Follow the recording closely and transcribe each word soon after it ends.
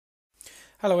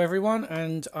Hello everyone,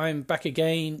 and I'm back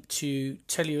again to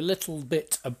tell you a little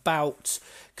bit about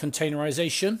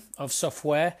containerization of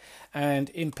software, and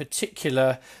in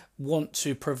particular want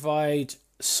to provide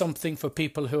something for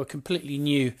people who are completely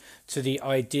new to the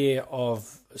idea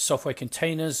of software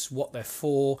containers, what they're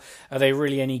for, are they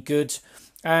really any good?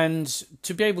 And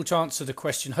to be able to answer the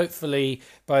question, hopefully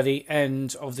by the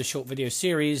end of the short video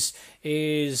series,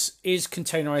 is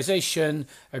containerization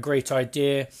a great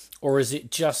idea, or is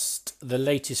it just the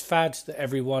latest fad that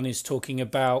everyone is talking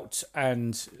about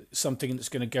and something that's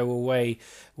going to go away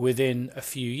within a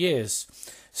few years?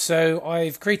 So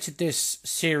I've created this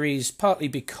series partly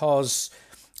because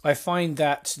I find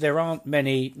that there aren't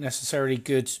many necessarily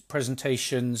good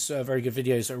presentations, very good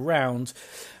videos around,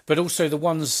 but also the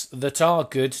ones that are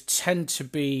good tend to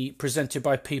be presented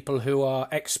by people who are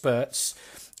experts,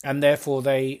 and therefore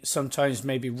they sometimes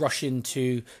maybe rush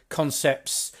into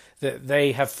concepts that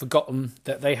they have forgotten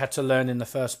that they had to learn in the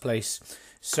first place.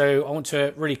 So I want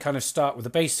to really kind of start with the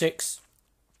basics,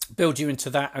 build you into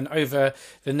that, and over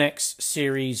the next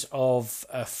series of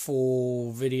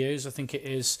 4 videos, I think it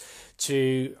is,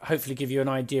 to hopefully give you an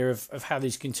idea of how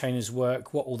these containers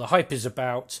work, what all the hype is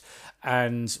about,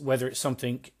 and whether it's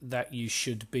something that you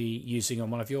should be using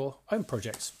on one of your own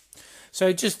projects.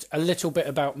 So just a little bit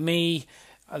about me.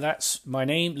 That's my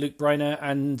name, Luke Briner,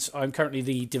 and I'm currently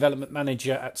the development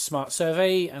manager at Smart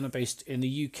Survey, and I'm based in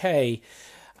the UK.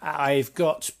 I've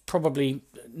got probably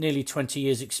nearly 20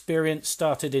 years experience,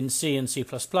 started in C and C++,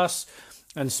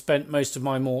 and spent most of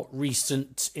my more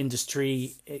recent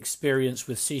industry experience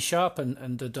with C#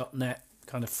 and the .NET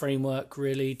kind of framework,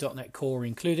 really, .NET Core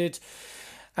included.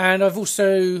 And I've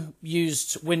also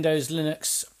used Windows,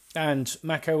 Linux and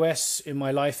Mac OS in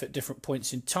my life at different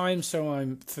points in time, so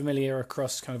I'm familiar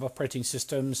across kind of operating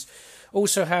systems.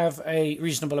 Also have a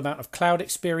reasonable amount of cloud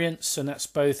experience, and that's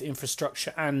both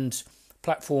infrastructure and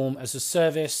platform as a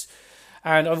service.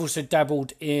 And I've also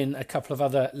dabbled in a couple of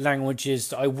other languages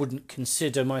that I wouldn't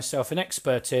consider myself an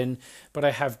expert in, but I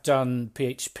have done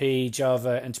PHP,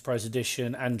 Java, Enterprise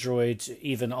Edition, Android,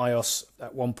 even iOS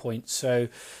at one point. So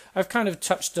I've kind of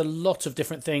touched a lot of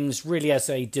different things really as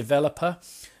a developer.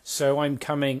 So I'm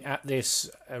coming at this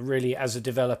really as a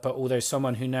developer, although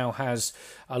someone who now has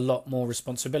a lot more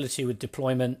responsibility with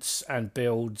deployments and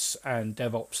builds and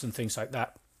DevOps and things like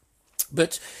that.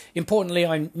 But importantly,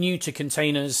 I'm new to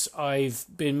containers. I've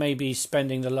been maybe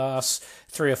spending the last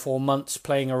 3 or 4 months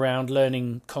playing around,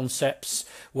 learning concepts,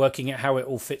 working out how it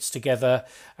all fits together.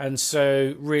 And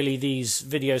so really these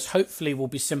videos hopefully will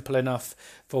be simple enough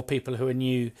for people who are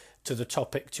new to the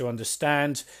topic to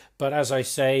understand. But as I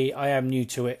say, I am new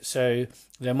to it, so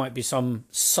there might be some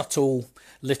subtle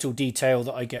little detail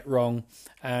that I get wrong,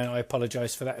 and I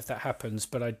apologize for that if that happens,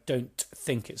 but I don't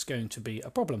think it's going to be a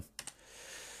problem.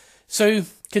 So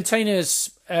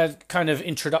containers kind of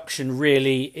introduction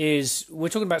really is, we're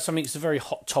talking about something that's a very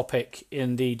hot topic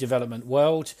in the development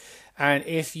world. And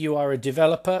if you are a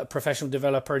developer, a professional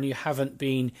developer, and you haven't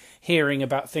been hearing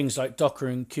about things like Docker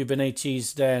and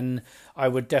Kubernetes, then I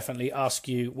would definitely ask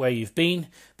you where you've been,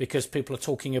 because people are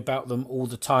talking about them all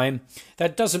the time.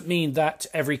 That doesn't mean that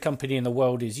every company in the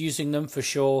world is using them, for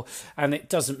sure. And it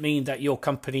doesn't mean that your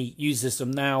company uses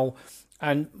them now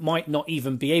and might not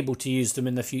even be able to use them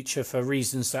in the future for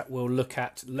reasons that we'll look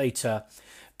at later.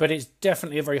 But it's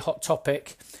definitely a very hot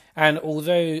topic. And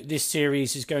although this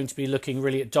series is going to be looking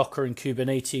really at Docker and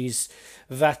Kubernetes,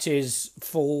 that is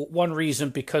for one reason,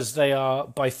 because they are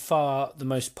by far the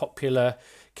most popular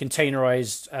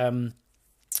containerized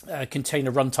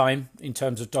container runtime in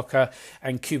terms of Docker,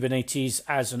 and Kubernetes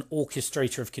as an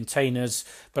orchestrator of containers.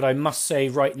 But I must say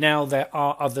right now there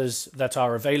are others that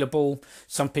are available.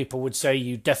 Some people would say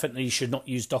you definitely should not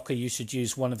use Docker, you should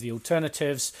use one of the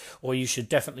alternatives, or you should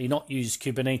definitely not use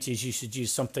Kubernetes, you should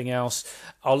use something else.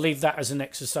 I'll leave that as an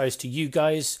exercise to you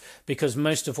guys, because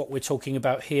most of what we're talking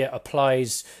about here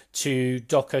applies to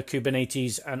Docker,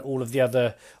 Kubernetes, and all of the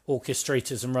other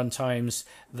orchestrators and runtimes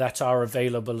that are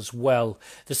available as well.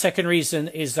 The second reason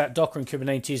is that Docker and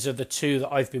Kubernetes are the two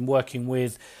that I've been working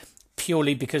with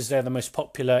purely because they're the most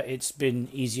popular. It's been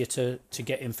easier to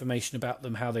get information about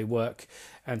them, how they work,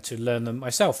 and to learn them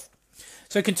myself.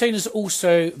 So containers are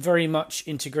also very much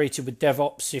integrated with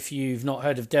DevOps. If you've not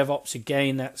heard of DevOps,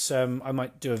 again, that's I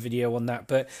might do a video on that.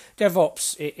 But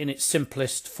DevOps, in its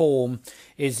simplest form,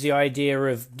 is the idea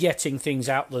of getting things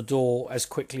out the door as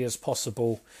quickly as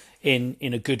possible in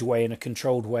a good way, in a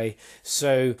controlled way.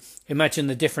 So imagine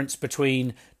the difference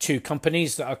between 2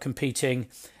 companies that are competing,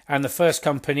 and the first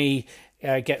company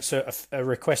gets a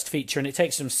request feature, and it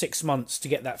takes them 6 months to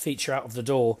get that feature out of the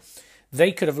door.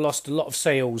 They could have lost a lot of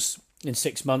sales in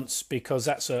 6 months, because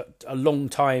that's a long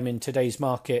time in today's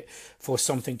market for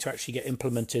something to actually get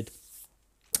implemented.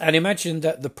 And imagine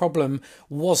that the problem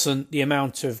wasn't the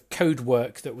amount of code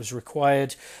work that was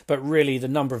required, but really the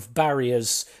number of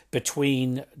barriers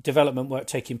between development work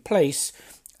taking place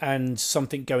and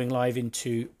something going live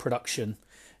into production.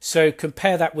 So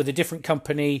compare that with a different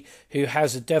company who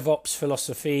has a DevOps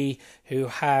philosophy, who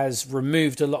has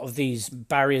removed a lot of these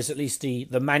barriers, at least the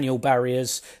manual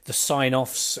barriers, the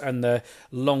sign-offs and the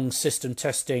long system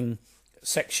testing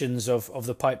sections of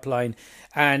the pipeline,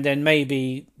 and then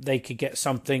maybe they could get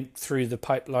something through the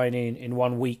pipeline in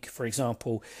 1 week, for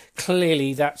example.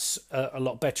 Clearly that's a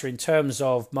lot better in terms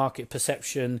of market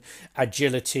perception,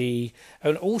 agility,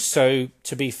 and also,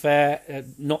 to be fair,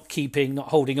 not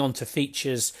holding on to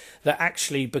features that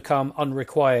actually become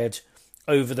unrequired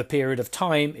over the period of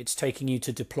time it's taking you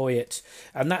to deploy it.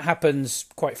 And that happens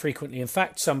quite frequently. In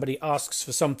fact, somebody asks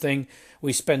for something,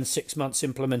 we spend 6 months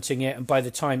implementing it, and by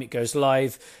the time it goes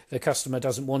live, the customer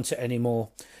doesn't want it anymore.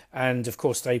 And of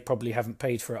course, they probably haven't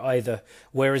paid for it either.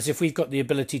 Whereas if we've got the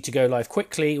ability to go live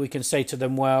quickly, we can say to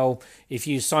them, well, if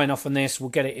you sign off on this, we'll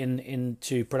get it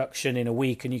into production in a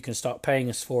week and you can start paying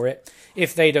us for it.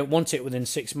 If they don't want it within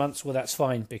 6 months, well, that's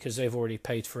fine, because they've already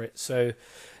paid for it. So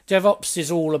DevOps is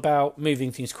all about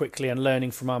moving things quickly and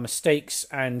learning from our mistakes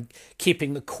and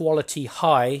keeping the quality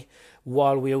high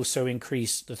while we also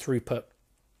increase the throughput.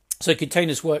 So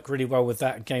containers work really well with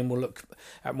that. Again, we'll look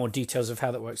at more details of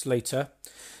how that works later.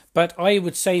 But I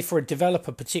would say for a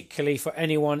developer, particularly for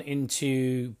anyone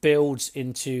into builds,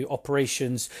 into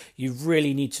operations, you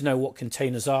really need to know what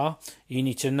containers are. You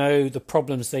need to know the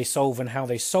problems they solve and how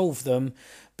they solve them,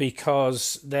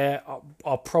 because there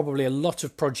are probably a lot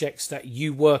of projects that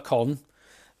you work on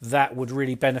that would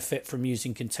really benefit from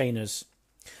using containers.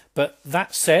 But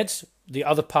that said, the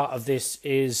other part of this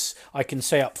is, I can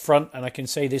say up front, and I can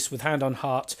say this with hand on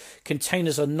heart,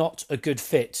 containers are not a good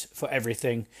fit for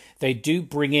everything. They do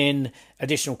bring in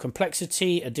additional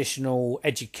complexity, additional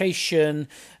education,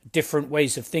 different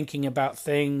ways of thinking about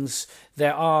things.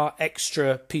 There are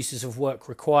extra pieces of work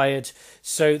required,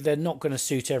 so they're not going to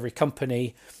suit every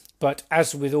company. But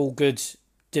as with all good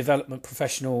development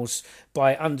professionals,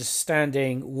 by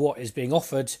understanding what is being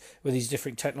offered with these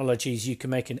different technologies, you can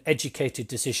make an educated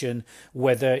decision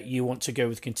whether you want to go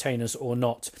with containers or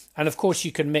not. And of course,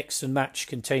 you can mix and match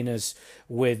containers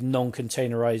with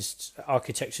non-containerized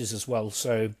architectures as well.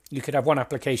 So you could have one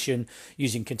application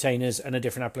using containers and a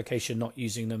different application not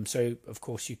using them. So of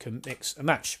course, you can mix and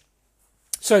match.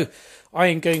 So I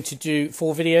am going to do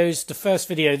 4 videos. The first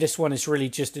video, this one is really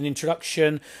just an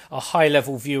introduction, a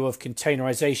high-level view of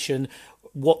containerization,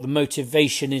 what the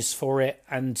motivation is for it,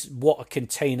 and what a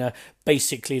container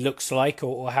basically looks like,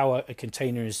 or how a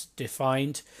container is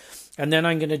defined. And then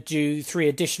I'm going to do 3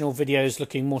 additional videos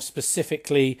looking more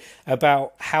specifically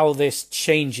about how this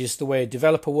changes the way a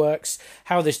developer works,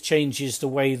 how this changes the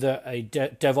way that a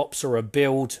DevOps or a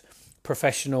build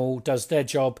professional does their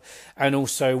job, and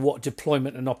also what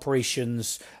deployment and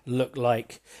operations look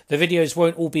like. The videos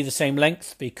won't all be the same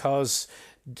length, because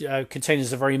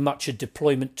containers are very much a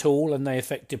deployment tool, and they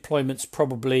affect deployments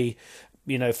probably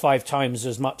 5 times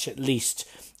as much at least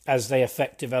as they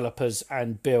affect developers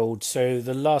and build. So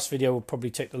the last video will probably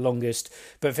take the longest,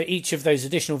 but for each of those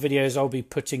additional videos I'll be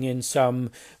putting in some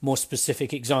more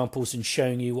specific examples and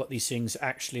showing you what these things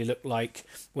actually look like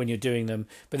when you're doing them.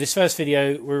 But this first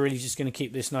video, we're really just going to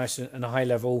keep this nice and high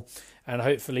level, and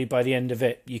hopefully by the end of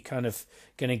it you're kind of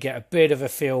going to get a bit of a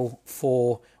feel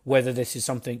for whether this is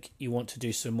something you want to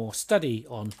do some more study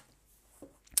on.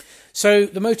 So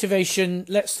the motivation,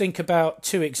 let's think about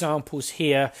 2 examples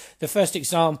here. The first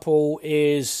example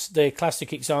is the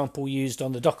classic example used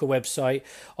on the Docker website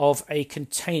of a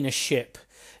container ship.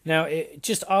 Now,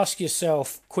 just ask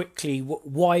yourself quickly,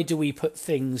 why do we put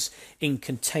things in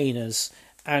containers?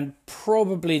 And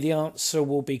probably the answer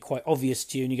will be quite obvious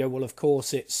to you, and you go, well, of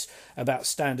course, it's about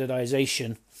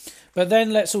standardization. But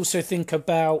then let's also think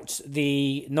about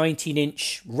the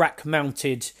 19-inch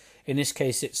rack-mounted, in this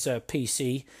case it's a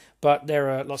PC, but there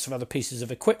are lots of other pieces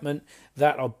of equipment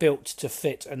that are built to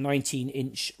fit a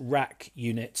 19-inch rack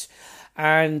unit.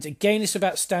 And again, it's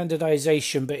about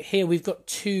standardization, but here we've got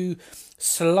 2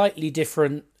 slightly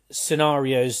different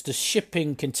scenarios. The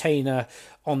shipping container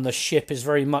on the ship is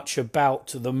very much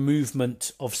about the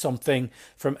movement of something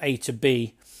from A to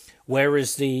B,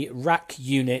 whereas the rack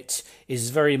unit is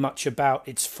very much about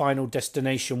its final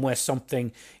destination, where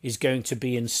something is going to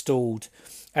be installed.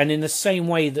 And in the same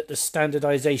way that the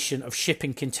standardization of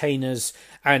shipping containers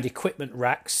and equipment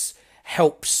racks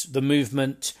helps the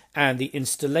movement and the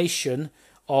installation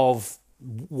of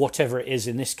whatever it is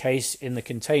in this case in the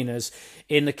containers.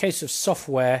 In the case of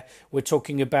software, we're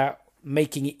talking about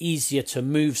making it easier to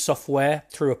move software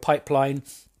through a pipeline,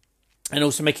 and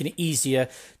also making it easier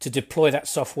to deploy that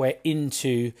software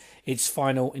into its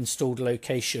final installed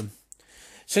location.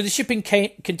 So the shipping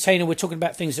container, we're talking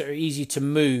about things that are easy to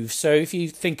move. So if you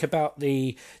think about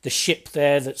the ship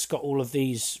there that's got all of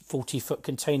these 40-foot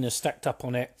containers stacked up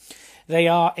on it, they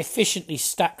are efficiently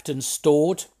stacked and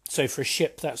stored. So for a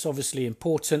ship, that's obviously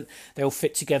important. They'll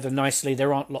fit together nicely.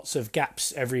 There aren't lots of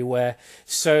gaps everywhere.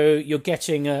 So you're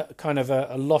getting a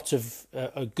lot of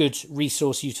a good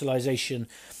resource utilization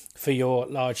for your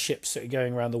large ships that are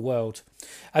going around the world.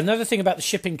 Another thing about the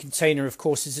shipping container, of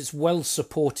course, is it's well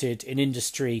supported in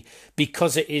industry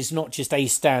because it is not just a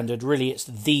standard, really it's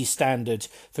the standard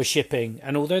for shipping.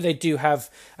 And although they do have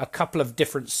a couple of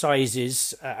different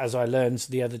sizes, as I learned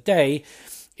the other day,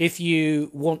 if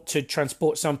you want to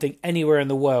transport something anywhere in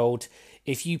the world,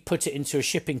 if you put it into a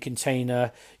shipping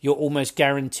container, you're almost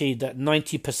guaranteed that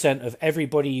 90% of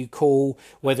everybody you call,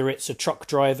 whether it's a truck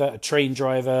driver, a train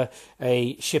driver,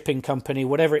 a shipping company,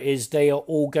 whatever it is, they are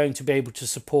all going to be able to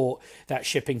support that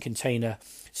shipping container.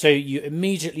 So you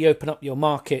immediately open up your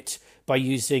market by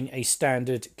using a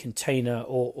standard container,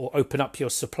 or open up your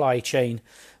supply chain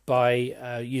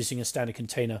by using a standard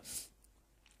container.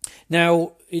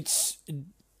 Now, it's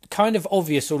kind of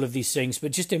obvious, all of these things,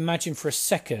 but just imagine for a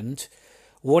second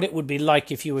what it would be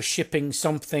like if you were shipping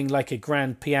something like a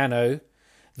grand piano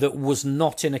that was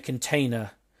not in a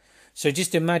container. So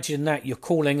just imagine that you're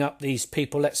calling up these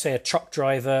people, let's say a truck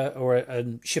driver or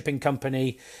a shipping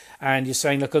company, and you're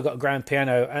saying, look, I've got a grand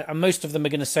piano. And most of them are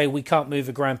going to say, we can't move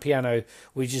a grand piano.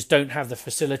 We just don't have the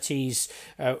facilities.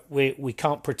 We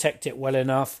can't protect it well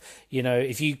enough. You know,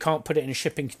 if you can't put it in a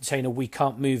shipping container, we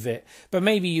can't move it. But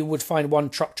maybe you would find one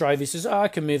truck driver who says, I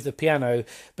can move the piano.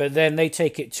 But then they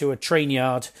take it to a train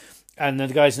yard, and the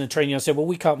guys in the train yard say, well,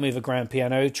 we can't move a grand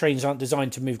piano. Trains aren't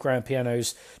designed to move grand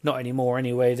pianos, not anymore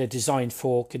anyway. They're designed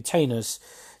for containers.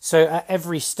 So at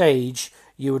every stage,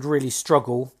 you would really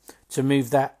struggle to move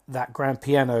that grand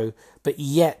piano. But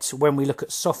yet, when we look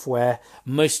at software,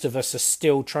 most of us are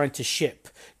still trying to ship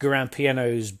grand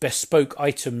pianos, bespoke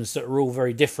items that are all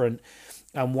very different,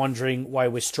 and wondering why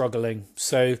we're struggling.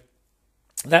 So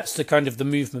that's the kind of the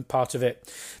movement part of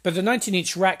it. But the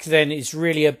 19-inch rack then is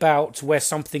really about where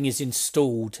something is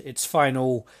installed, its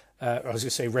final, I was going to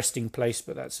say resting place,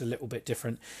 but that's a little bit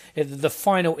different. The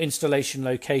final installation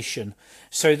location.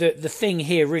 So the thing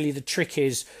here, really the trick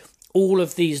is, all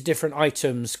of these different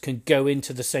items can go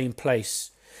into the same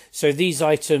place. So these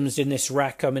items in this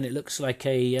rack, I mean, it looks like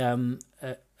a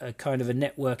kind of a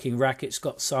networking rack. It's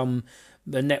got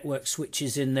the network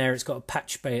switches in there. It's got a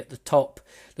patch bay at the top.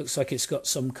 Looks like it's got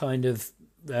some kind of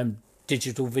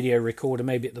digital video recorder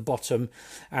maybe at the bottom,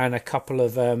 and a couple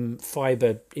of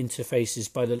fiber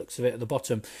interfaces by the looks of it at the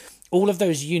bottom. All of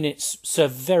those units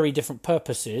serve very different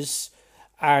purposes,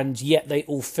 and yet they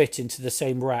all fit into the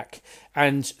same rack.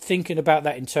 And thinking about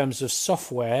that in terms of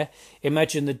software,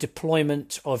 imagine the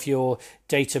deployment of your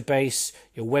database,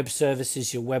 your web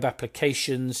services, your web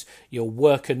applications, your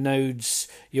worker nodes,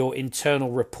 your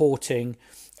internal reporting.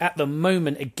 At the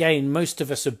moment, again, most of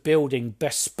us are building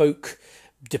bespoke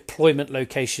deployment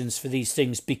locations for these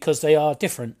things because they are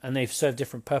different and they serve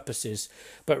different purposes.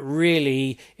 But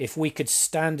really, if we could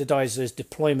standardize those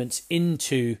deployments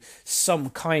into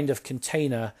some kind of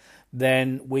container,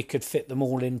 then we could fit them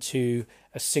all into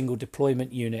a single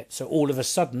deployment unit. So all of a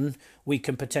sudden, we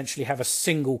can potentially have a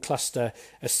single cluster,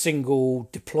 a single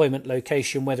deployment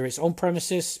location, whether it's on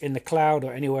premises, in the cloud,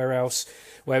 or anywhere else,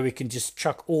 where we can just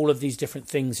chuck all of these different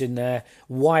things in there,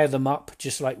 wire them up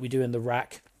just like we do in the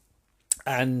rack,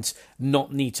 and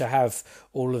not need to have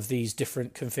all of these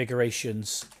different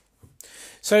configurations.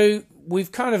 So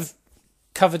we've kind of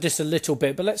covered this a little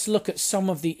bit, but let's look at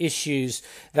some of the issues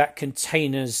that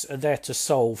containers are there to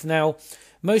solve. Now,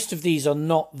 most of these are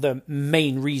not the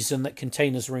main reason that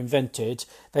containers were invented.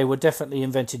 They were definitely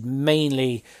invented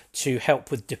mainly to help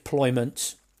with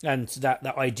deployment, and that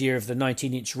idea of the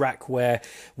 19-inch rack where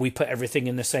we put everything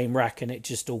in the same rack and it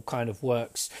just all kind of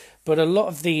works. But a lot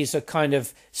of these are kind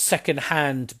of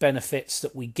second-hand benefits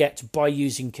that we get by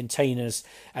using containers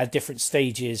at different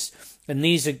stages. And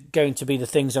these are going to be the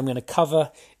things I'm going to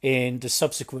cover in the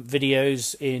subsequent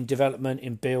videos, in development,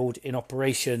 in build, in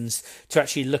operations, to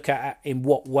actually look at in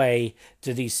what way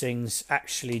do these things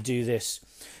actually do this.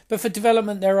 But for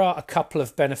development, there are a couple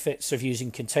of benefits of using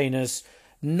containers.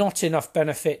 Not enough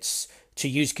benefits to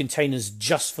use containers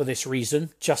just for this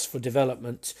reason, just for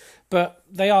development, but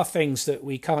they are things that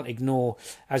we can't ignore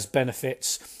as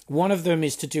benefits. One of them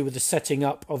is to do with the setting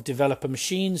up of developer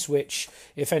machines, which,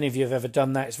 if any of you have ever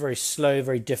done that, it's very slow,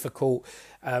 very difficult,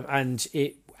 and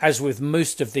as with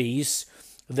most of these,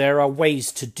 there are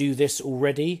ways to do this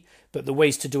already, but the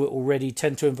ways to do it already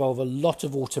tend to involve a lot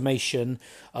of automation,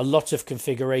 a lot of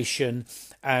configuration,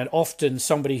 and often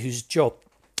somebody whose job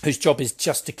is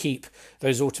just to keep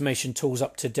those automation tools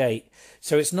up to date.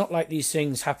 So it's not like these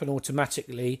things happen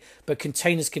automatically, but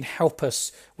containers can help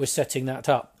us with setting that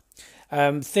up.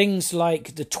 Things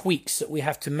like the tweaks that we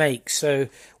have to make. So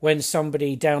when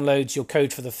somebody downloads your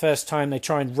code for the first time, they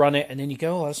try and run it, and then you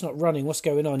go, oh, it's not running, what's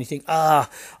going on? You think, I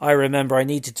remember I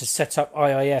needed to set up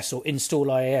IIS or install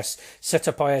IIS, set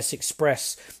up IIS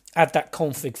Express, add that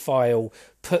config file,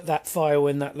 put that file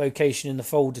in that location in the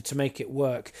folder to make it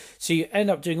work. So you end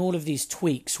up doing all of these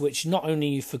tweaks, which not only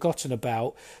you've forgotten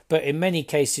about, but in many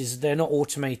cases they're not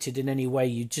automated in any way.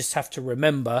 You just have to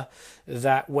remember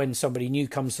that when somebody new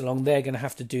comes along, they're going to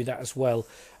have to do that as well.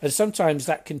 And sometimes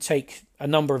that can take a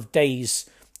number of days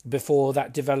before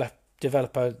that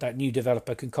new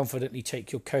developer can confidently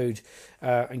take your code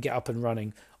and get up and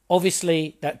running.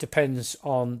 Obviously, that depends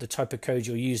on the type of code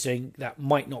you're using. That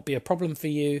might not be a problem for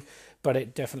you, but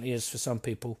it definitely is for some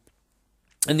people.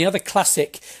 And the other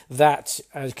classic that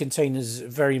containers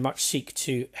very much seek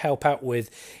to help out with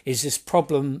is this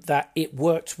problem that it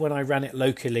worked when I ran it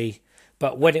locally,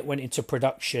 but when it went into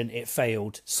production, it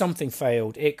failed. Something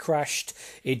failed. It crashed.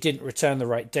 It didn't return the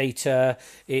right data.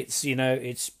 It's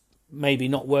maybe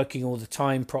not working all the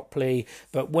time properly,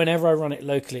 but whenever I run it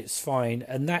locally, it's fine.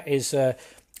 And that is a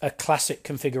classic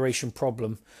configuration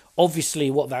problem.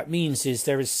 Obviously, what that means is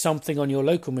there is something on your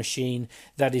local machine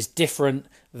that is different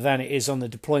than it is on the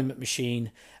deployment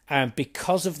machine. And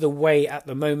because of the way at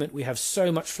the moment we have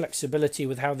so much flexibility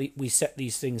with how we set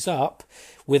these things up,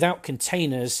 without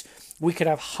containers, we could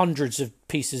have hundreds of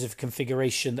pieces of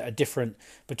configuration that are different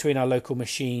between our local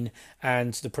machine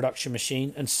and the production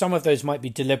machine. And some of those might be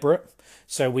deliberate.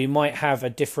 So we might have a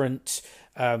different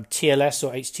TLS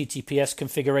or HTTPS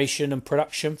configuration and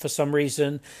production for some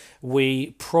reason.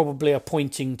 We probably are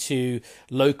pointing to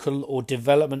local or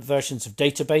development versions of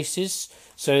databases.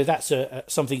 So that's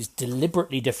something that's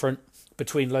deliberately different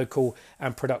between local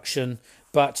and production.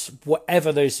 But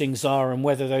whatever those things are and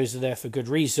whether those are there for good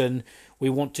reason, we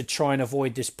want to try and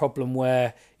avoid this problem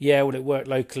where, it worked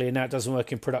locally and now it doesn't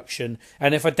work in production.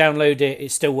 And if I download it,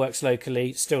 it still works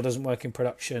locally, still doesn't work in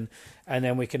production. And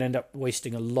then we can end up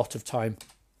wasting a lot of time.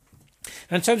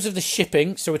 And in terms of the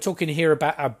shipping, so we're talking here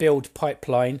about our build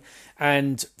pipeline.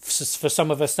 And for some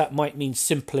of us, that might mean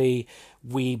simply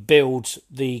we build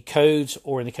the code,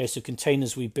 or in the case of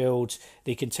containers, we build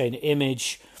the container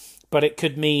image. But it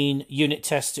could mean unit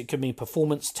tests, it could mean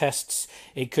performance tests,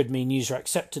 it could mean user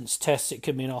acceptance tests, it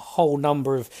could mean a whole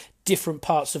number of different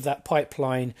parts of that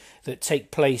pipeline that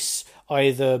take place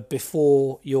either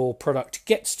before your product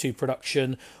gets to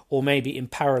production or maybe in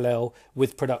parallel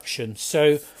with production.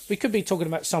 So we could be talking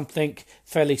about something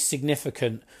fairly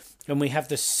significant. And we have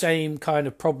the same kind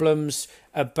of problems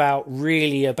about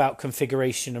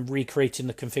configuration and recreating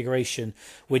the configuration.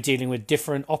 We're dealing with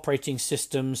different operating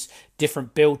systems,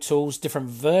 different build tools, different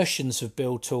versions of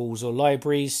build tools or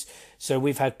libraries. So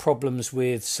we've had problems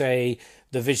with, say,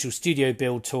 the Visual Studio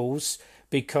build tools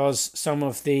because some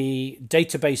of the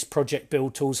database project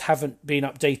build tools haven't been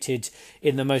updated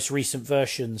in the most recent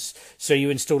versions. So you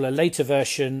install a later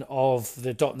version of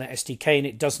the .NET SDK and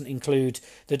it doesn't include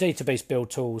the database build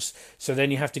tools. So then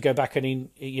you have to go back and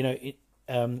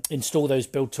install those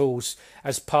build tools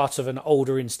as part of an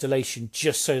older installation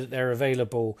just so that they're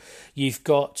available. You've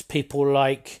got people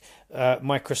like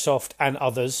Microsoft and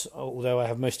others, although I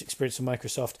have most experience with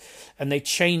Microsoft, and they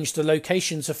changed the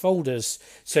locations of folders.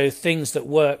 So things that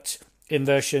worked in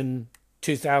version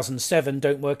 2007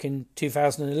 don't work in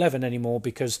 2011 anymore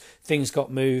because things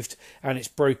got moved and it's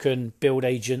broken build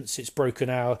agents, it's broken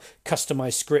our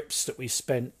customized scripts that we've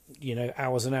spent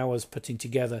hours and hours putting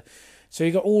together. So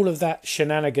you've got all of that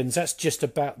shenanigans. That's just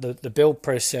about the build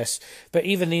process. But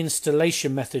even the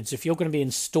installation methods, if you're going to be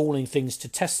installing things to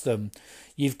test them,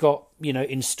 you've got,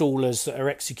 installers that are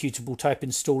executable type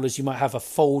installers. You might have a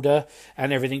folder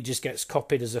and everything just gets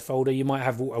copied as a folder. You might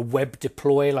have a web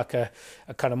deploy, like a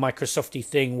kind of Microsofty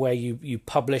thing where you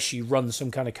run some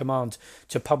kind of command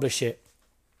to publish it.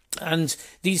 And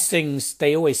these things,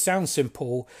 they always sound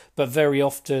simple, but very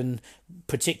often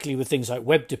particularly with things like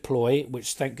web deploy,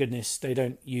 which thank goodness they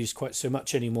don't use quite so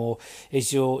much anymore,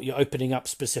 is you're opening up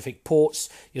specific ports,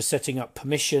 you're setting up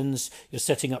permissions, you're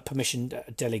setting up permission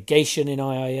delegation in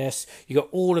IIS. You got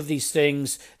all of these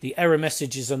things. The error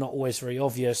messages are not always very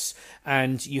obvious,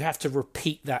 and you have to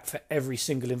repeat that for every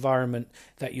single environment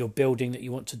that you're building that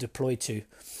you want to deploy to.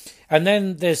 And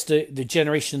then there's the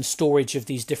generation and storage of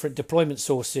these different deployment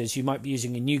sources. You might be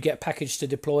using a NuGet package to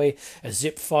deploy, a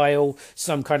zip file,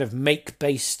 some kind of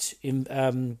make-based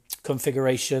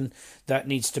configuration that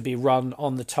needs to be run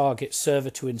on the target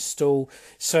server to install.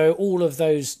 So all of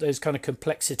those kind of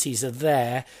complexities are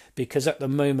there because at the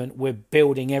moment we're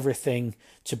building everything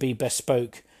to be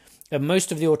bespoke. And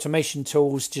most of the automation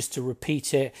tools, just to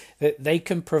repeat it, that they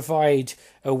can provide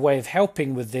a way of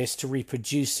helping with this to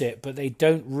reproduce it, but they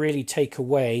don't really take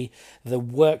away the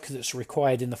work that's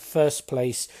required in the first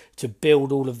place to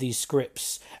build all of these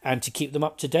scripts and to keep them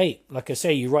up to date. Like I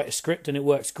say, you write a script and it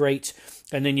works great,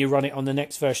 and then you run it on the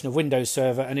next version of Windows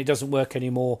Server and it doesn't work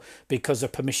anymore because a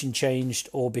permission changed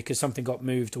or because something got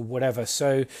moved or whatever.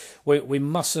 So we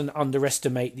mustn't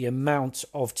underestimate the amount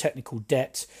of technical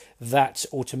debt that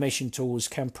automation tools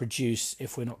can produce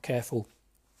if we're not careful.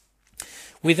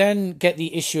 We then get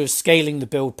the issue of scaling the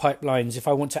build pipelines. If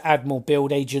I want to add more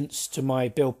build agents to my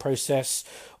build process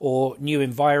or new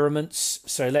environments,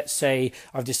 so let's say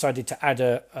I've decided to add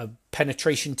a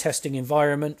penetration testing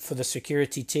environment for the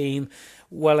security team.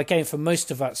 Well, again, for most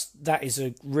of us, that is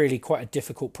really quite a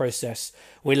difficult process.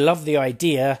 We love the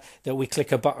idea that we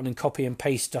click a button and copy and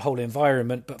paste the whole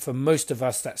environment, but for most of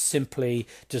us, that simply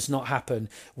does not happen.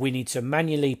 We need to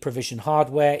manually provision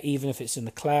hardware, even if it's in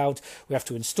the cloud. We have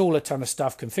to install a ton of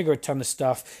stuff, configure a ton of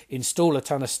stuff, install a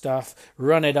ton of stuff,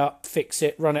 run it up, fix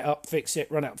it, run it up, fix it,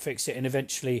 run it up, fix it, and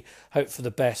eventually hope for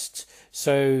the best.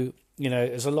 So, you know,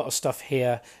 there's a lot of stuff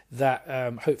here that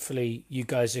hopefully you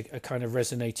guys are kind of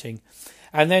resonating.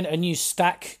 And then a new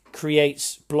stack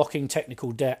creates blocking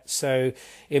technical debt. So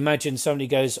imagine somebody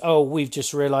goes, oh, we've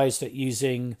just realized that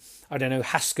using, I don't know,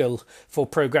 Haskell for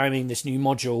programming this new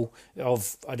module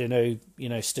of, I don't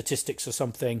know, statistics or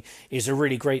something is a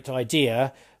really great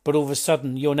idea. But all of a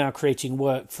sudden you're now creating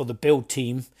work for the build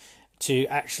team to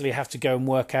actually have to go and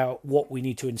work out what we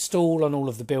need to install on all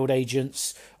of the build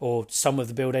agents or some of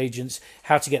the build agents,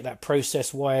 how to get that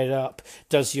process wired up.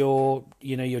 Does your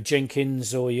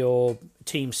Jenkins or your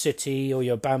Team City or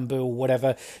your Bamboo or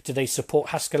whatever, do they support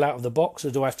Haskell out of the box, or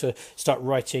do I have to start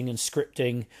writing and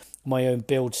scripting my own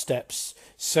build steps?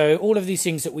 So all of these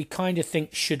things that we kind of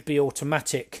think should be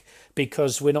automatic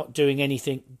because we're not doing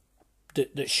anything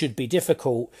that should be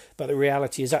difficult, but the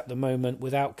reality is at the moment,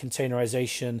 without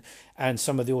containerization and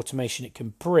some of the automation it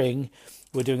can bring,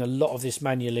 we're doing a lot of this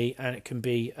manually and it can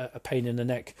be a pain in the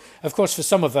neck. Of course, for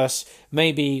some of us,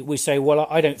 maybe we say, well,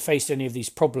 I don't face any of these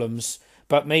problems,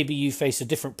 but maybe you face a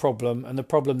different problem, and the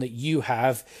problem that you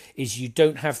have is you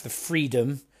don't have the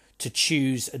freedom to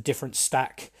choose a different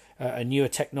stack, a newer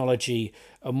technology,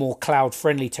 a more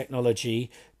cloud-friendly technology,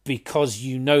 because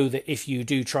you know that if you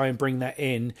do try and bring that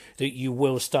in, that you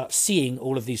will start seeing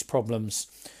all of these problems.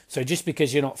 So just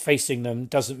because you're not facing them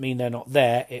doesn't mean they're not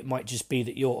there. It might just be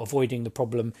that you're avoiding the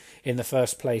problem in the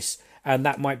first place, and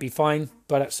that might be fine,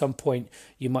 but at some point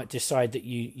you might decide that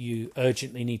you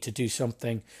urgently need to do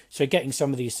something. So getting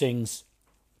some of these things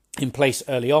in place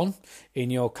early on in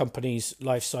your company's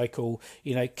life cycle,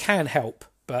 can help,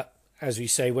 but as we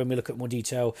say, when we look at more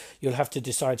detail, you'll have to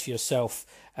decide for yourself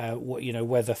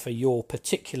whether for your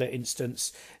particular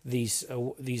instance these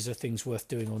are things worth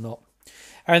doing or not.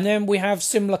 And then we have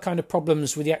similar kind of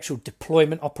problems with the actual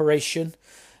deployment operation.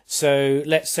 So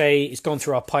let's say it's gone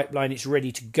through our pipeline, it's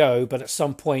ready to go, but at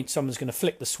some point someone's going to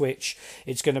flick the switch,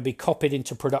 it's going to be copied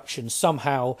into production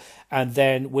somehow, and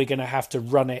then we're going to have to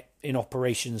run it in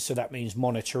operations. So that means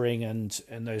monitoring and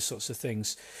those sorts of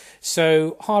things.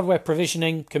 So hardware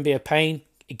provisioning can be a pain,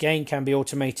 again can be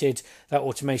automated. That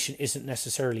automation isn't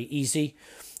necessarily easy.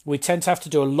 We tend to have to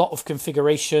do a lot of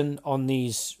configuration on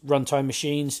these runtime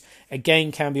machines.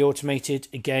 Again, can be automated.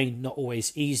 Again, not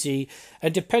always easy.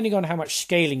 And depending on how much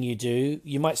scaling you do,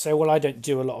 you might say, well, I don't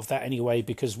do a lot of that anyway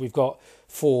because we've got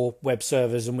 4 web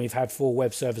servers and we've had 4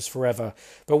 web servers forever.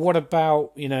 But what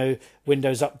about,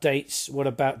 Windows updates? What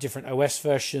about different OS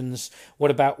versions? What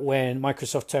about when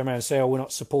Microsoft turn around and say, oh, we're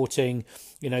not supporting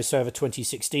Server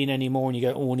 2016 anymore, and you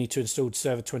go, oh, we need to install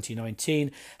Server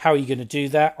 2019. How are you going to do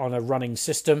that on a running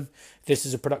system? This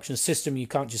is a production system, you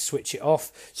can't just switch it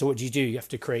off. So what do? You have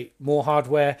to create more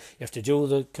hardware, you have to do all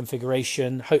the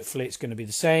configuration, hopefully it's going to be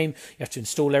the same, you have to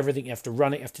install everything, you have to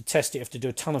run it, you have to test it, you have to do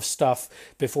a ton of stuff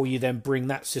before you then bring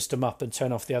that system up and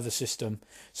turn off the other system.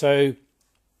 So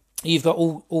you've got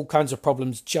all kinds of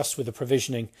problems just with the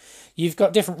provisioning. You've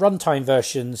got different runtime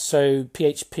versions. So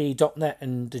PHP, .NET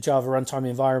and the Java runtime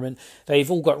environment, they've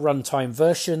all got runtime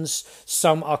versions.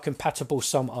 Some are compatible,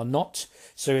 some are not.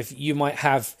 So if you might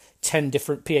have 10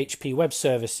 different PHP web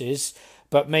services,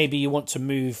 but maybe you want to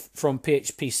move from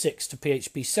PHP 6 to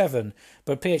PHP 7,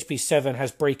 but PHP 7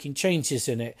 has breaking changes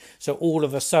in it. So all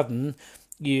of a sudden,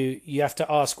 you have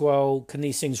to ask, well, can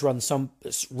these things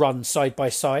run side by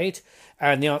side?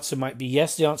 And the answer might be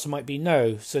yes, the answer might be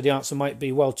no. So the answer might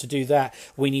be, well, to do that,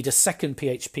 we need a second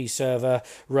PHP server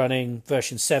running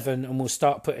version 7, and we'll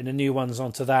start putting the new ones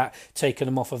onto that, taking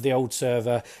them off of the old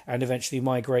server, and eventually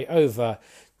migrate over.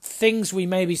 Things we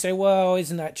maybe say, well,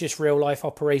 isn't that just real life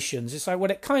operations? It's like,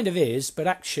 well, it kind of is, but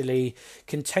actually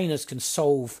containers can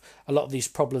solve a lot of these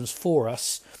problems for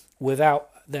us without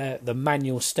the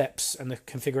manual steps and the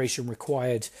configuration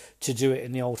required to do it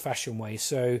in the old-fashioned way.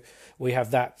 So we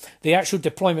have that. The actual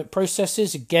deployment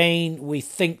processes, again, we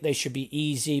think they should be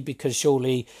easy, because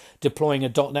surely deploying a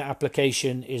 .NET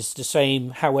application is the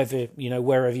same however,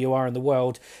 wherever you are in the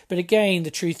world. But again,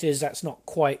 the truth is that's not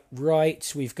quite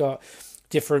right. We've got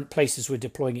different places we're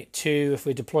deploying it to. If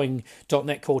we're deploying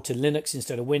 .NET Core to Linux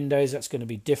instead of Windows, that's going to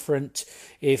be different.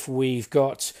 If we've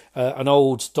got an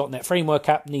old .NET Framework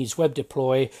app needs web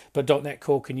deploy, but .NET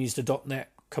Core can use the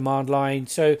 .NET command line.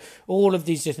 So all of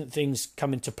these different things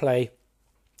come into play.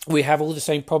 We have all the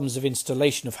same problems of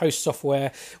installation of host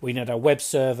software. We need our web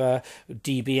server,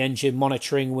 DB engine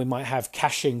monitoring. We might have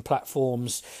caching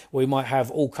platforms. We might have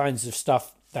all kinds of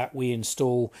stuff that we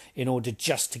install in order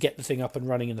just to get the thing up and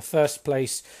running in the first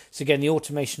place. So again, the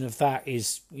automation of that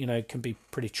is, can be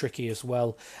pretty tricky as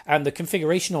well. And the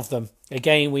configuration of them,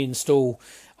 again, we install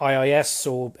IIS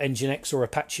or Nginx or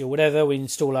Apache or whatever. We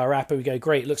install our app and we go,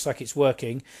 great, it looks like it's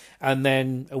working. And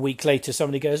then a week later,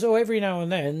 somebody goes, oh, every now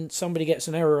and then somebody gets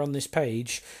an error on this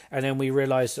page. And then we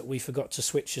realize that we forgot to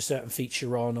switch a certain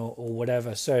feature on or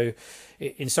whatever. So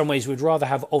in some ways, we'd rather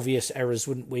have obvious errors,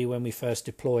 wouldn't we, when we first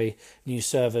deploy new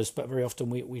servers? But very often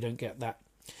we don't get that.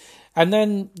 And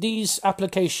then these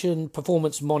application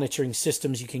performance monitoring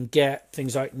systems you can get,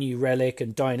 things like New Relic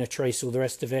and Dynatrace, all the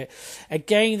rest of it.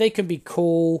 Again, they can be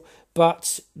cool,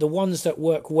 but the ones that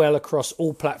work well across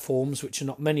all platforms, which are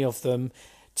not many of them,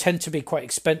 tend to be quite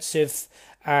expensive.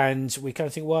 And we kind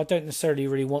of think, well, I don't necessarily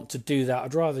really want to do that.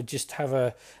 I'd rather just have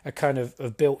a kind of a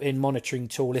built-in monitoring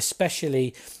tool,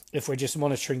 especially if we're just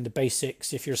monitoring the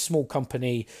basics. If you're a small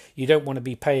company, you don't want to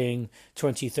be paying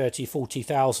 20, 30,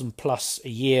 40,000 plus a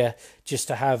year just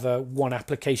to have one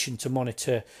application to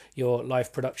monitor your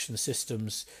live production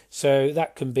systems. So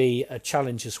that can be a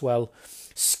challenge as well.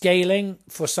 Scaling,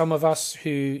 for some of us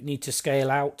who need to scale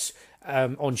out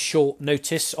on short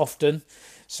notice often.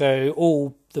 So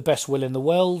all the best will in the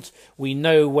world. We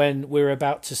know when we're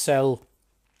about to sell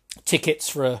tickets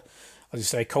for a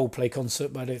Coldplay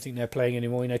concert, but I don't think they're playing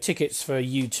anymore. Tickets for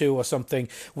U2 or something.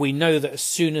 We know that as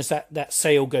soon as that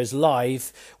sale goes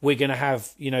live, we're going to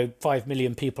have 5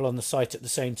 million people on the site at the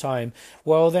same time.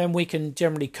 Well, then we can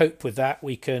generally cope with that.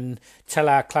 We can tell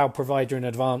our cloud provider in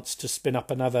advance to spin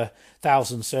up another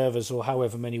 1,000 servers or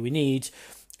however many we need.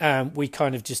 We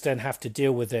kind of just then have to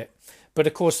deal with it. But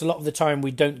of course, a lot of the time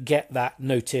we don't get that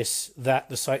notice that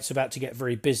the site's about to get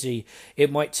very busy.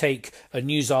 It might take a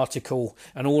news article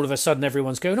and all of a sudden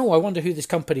everyone's going, oh, I wonder who this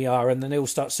company are. And then they all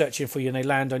start searching for you and they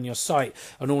land on your site.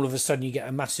 And all of a sudden you get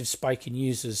a massive spike in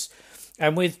users.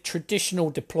 And with traditional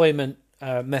deployment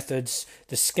methods,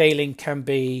 the scaling can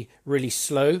be really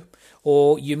slow,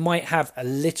 or you might have a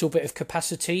little bit of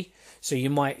capacity. So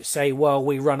you might say, well,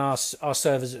 we run our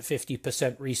servers at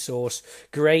 50% resource.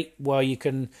 Great. Well, you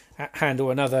can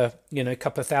handle another,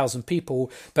 couple of thousand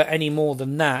people. But any more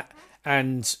than that,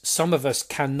 and some of us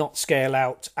cannot scale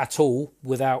out at all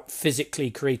without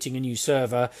physically creating a new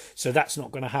server. So that's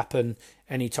not going to happen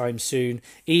anytime soon.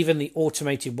 Even the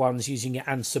automated ones using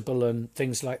Ansible and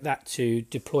things like that to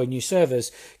deploy new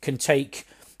servers can take,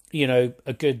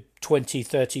 a good 20,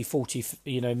 30, 40,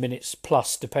 minutes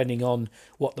plus, depending on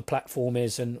what the platform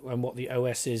is and what the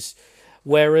OS is.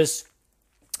 Whereas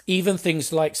even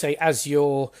things like, say,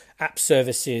 Azure App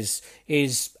Services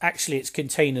is actually it's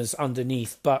containers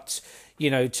underneath, but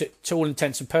to all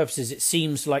intents and purposes, it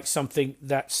seems like something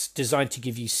that's designed to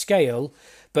give you scale.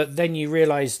 But then you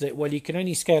realize that, well, you can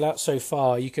only scale out so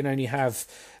far. You can only have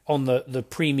on the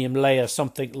premium layer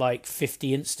something like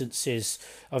 50 instances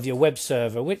of your web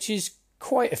server, which is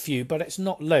quite a few, but it's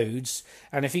not loads.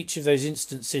 And if each of those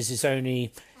instances is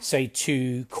only, say,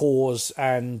 2 cores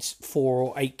and 4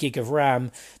 or 8 gig of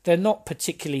RAM, they're not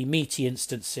particularly meaty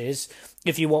instances.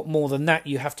 If you want more than that,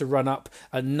 you have to run up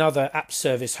another app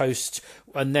service host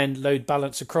and then load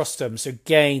balance across them. So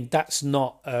again, that's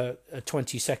not a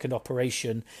 20-second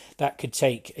operation. That could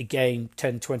take, again,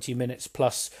 10-20 minutes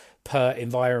plus per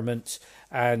environment,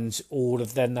 and all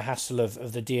of then the hassle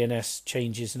of the DNS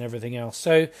changes and everything else.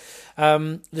 So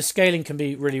the scaling can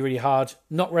be really, really hard.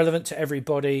 Not relevant to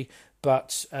everybody,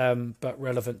 but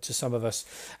relevant to some of us.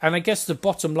 And I guess the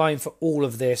bottom line for all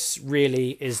of this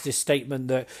really is this statement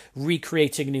that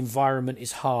recreating an environment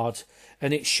is hard,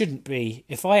 and it shouldn't be.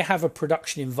 If I have a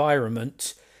production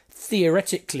environment,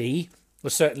 theoretically, or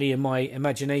certainly in my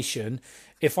imagination,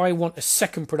 if I want a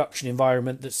second production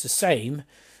environment that's the same,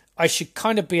 I should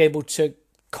kind of be able to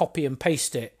copy and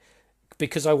paste it,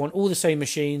 because I want all the same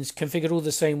machines, configured all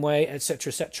the same way, etc.,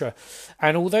 etc.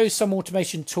 And although some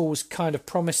automation tools kind of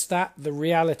promise that, the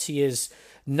reality is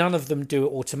none of them do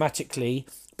it automatically,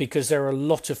 because there are a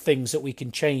lot of things that we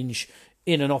can change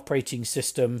in an operating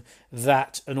system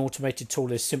that an automated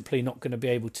tool is simply not going to be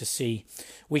able to see.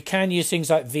 We can use things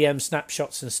like VM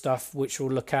snapshots and stuff, which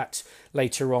we'll look at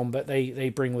later on, but they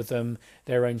bring with them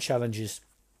their own challenges.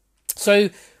 So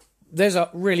there's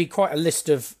really quite a list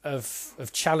of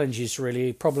challenges,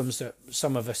 really, problems that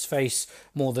some of us face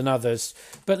more than others.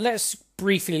 But let's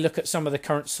briefly look at some of the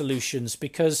current solutions,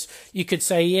 because you could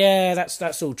say, yeah,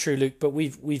 that's all true, Luke, but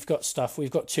we've got stuff,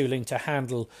 we've got tooling to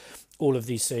handle all of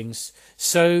these things.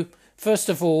 So first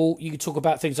of all, you can talk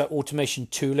about things like automation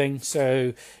tooling.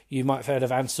 So you might have heard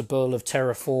of Ansible, of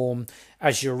Terraform,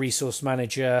 Azure Resource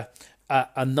Manager,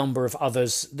 a number of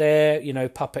others there,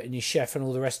 Puppet and your Chef and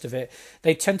all the rest of it.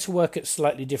 They tend to work at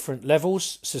slightly different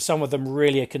levels. So some of them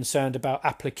really are concerned about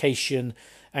application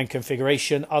and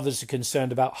configuration. Others are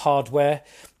concerned about hardware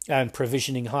and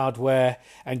provisioning hardware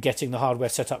and getting the hardware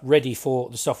set up ready for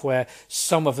the software.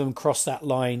 Some of them cross that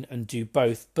line and do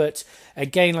both. But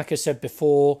again, like I said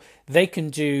before, they can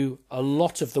do a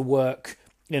lot of the work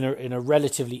in a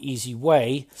relatively easy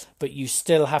way, but you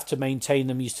still have to maintain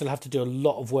them. You still have to do a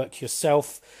lot of work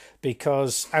yourself,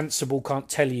 because Ansible can't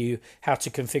tell you how to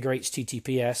configure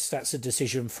HTTPS. That's a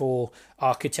decision for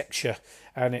architecture,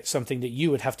 and it's something that you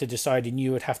would have to decide, and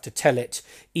you would have to tell it,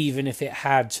 even if it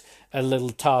had a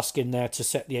little task in there to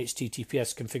set the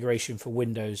HTTPS configuration for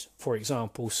Windows, for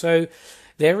example. So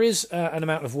there is an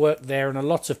amount of work there, and a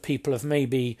lot of people have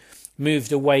maybe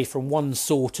moved away from one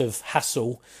sort of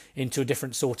hassle into a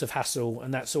different sort of hassle,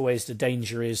 and that's always the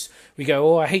danger. Is we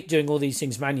go, I hate doing all these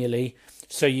things manually,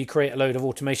 so you create a load of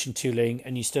automation tooling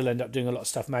and you still end up doing a lot of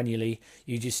stuff manually.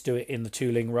 You just do it in the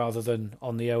tooling rather than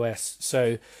on the OS.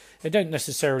 So they don't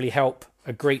necessarily help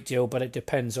a great deal, but it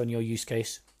depends on your use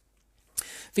case.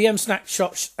 VM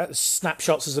snapshots,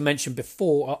 as I mentioned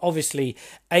before, are obviously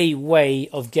a way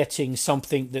of getting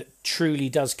something that truly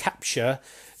does capture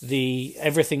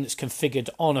everything that's configured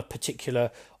on a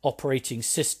particular operating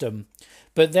system.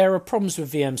 But there are problems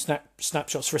with VM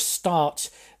snapshots. For a start,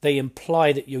 they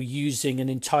imply that you're using an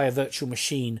entire virtual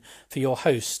machine for your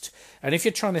host. And if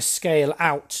you're trying to scale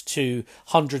out to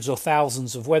hundreds or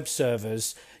thousands of web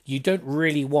servers, you don't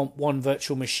really want one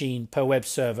virtual machine per web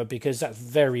server, because that's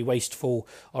very wasteful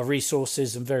of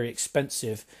resources and very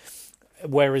expensive.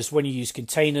 Whereas when you use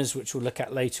containers, which we'll look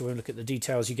at later when we look at the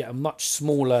details, you get a much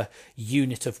smaller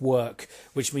unit of work,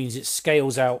 which means it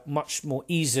scales out much more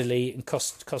easily and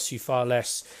costs you far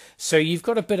less. So you've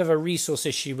got a bit of a resource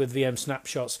issue with VM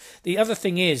snapshots. The other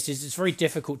thing is it's very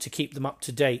difficult to keep them up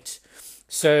to date.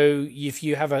 So if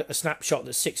you have a snapshot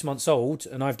that's 6 months old,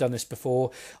 and I've done this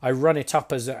before, I run it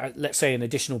up as, let's say, an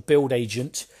additional build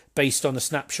agent based on a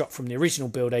snapshot from the original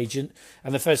build agent.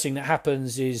 And the first thing that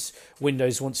happens is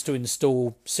Windows wants to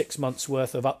install 6 months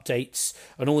worth of updates,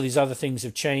 and all these other things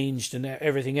have changed and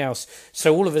everything else.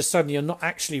 So all of a sudden, you're not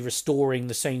actually restoring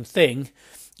the same thing.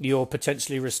 You're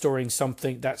potentially restoring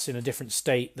something that's in a different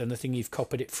state than the thing you've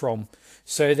copied it from.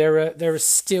 So there are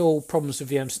still problems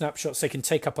with VM snapshots. They can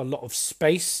take up a lot of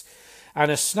space,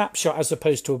 and a snapshot, as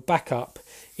opposed to a backup,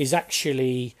 is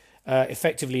actually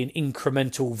effectively an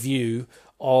incremental view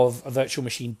of a virtual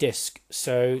machine disk.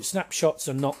 So snapshots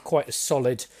are not quite as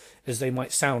solid as they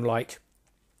might sound like,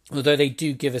 although they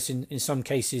do give us in some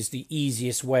cases the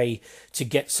easiest way to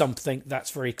get something that's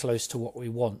very close to what we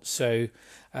want, so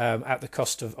at the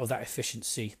cost of that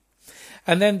efficiency.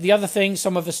 And then the other thing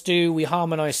some of us do, we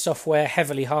harmonize software,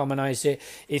 heavily harmonize it.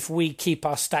 If we keep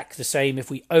our stack the same, if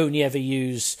we only ever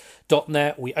use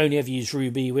 .NET, we only ever use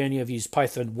Ruby, we only ever use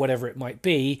Python, whatever it might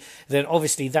be, then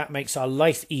obviously that makes our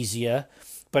life easier.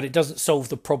 but it doesn't solve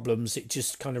the problems. It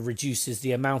just kind of reduces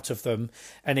the amount of them.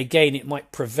 And again, it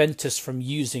might prevent us from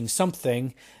using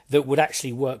something that would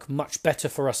actually work much better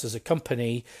for us as a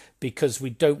company, because we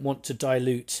don't want to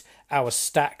dilute our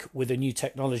stack with a new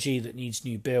technology that needs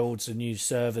new builds and new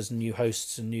servers and new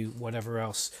hosts and new whatever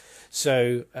else.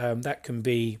 So that can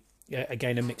be,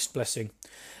 again, a mixed blessing.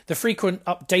 The frequent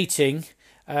updating,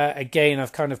 again,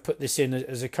 I've kind of put this in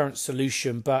as a current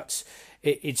solution, but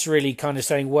it's really kind of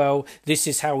saying, well, this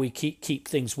is how we keep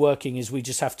things working, is we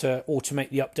just have to automate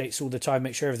the updates all the time,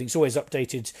 make sure everything's always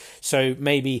updated. So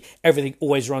maybe everything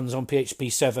always runs on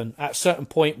PHP 7. At a certain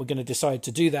point, we're going to decide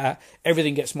to do that.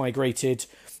 Everything gets migrated,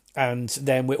 and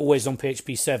then we're always on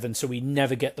PHP 7, so we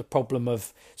never get the problem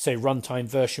of, say, runtime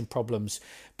version problems.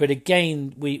 But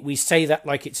again, we say that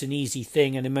like it's an easy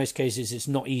thing, and in most cases it's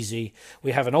not easy.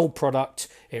 We have an old product,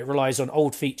 it relies on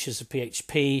old features of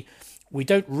PHP. We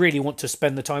don't really want to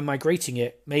spend the time migrating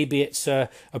it. Maybe it's a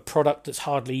product that's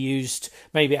hardly used.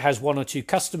 Maybe it has one or two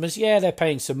customers. Yeah, they're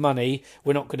paying some money.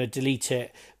 We're not going to delete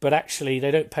it. But actually, they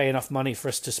don't pay enough money for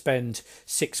us to spend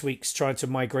 6 weeks trying to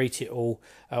migrate it all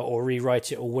or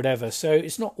rewrite it or whatever. So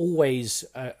it's not always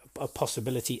a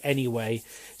possibility anyway.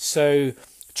 So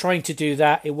trying to do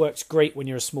that, it works great when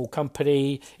you're a small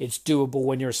company. It's doable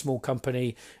when you're a small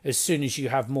company. As soon as you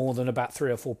have more than about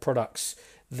 3 or 4 products,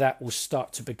 that will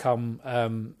start to become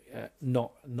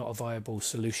not a viable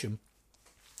solution.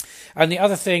 And the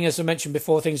other thing, as I mentioned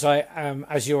before, things like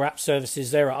Azure App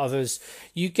Services, there are others.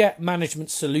 You get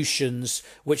management solutions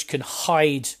which can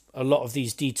hide a lot of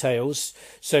these details.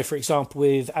 So, for example,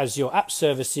 with Azure App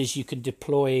Services, you can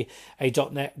deploy a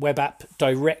 .NET web app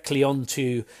directly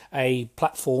onto a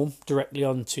platform, directly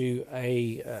onto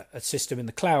a system in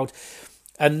the cloud.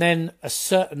 And then a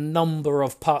certain number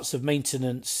of parts of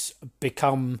maintenance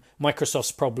become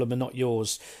Microsoft's problem and not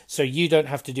yours. So you don't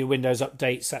have to do Windows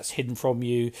updates, that's hidden from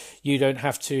you. You don't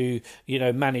have to,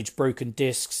 manage broken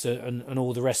disks and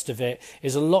all the rest of it.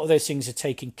 Is a lot of those things are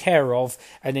taken care of,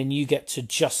 and then you get to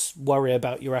just worry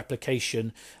about your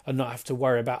application and not have to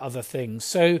worry about other things.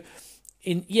 So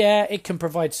it can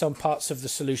provide some parts of the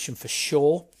solution for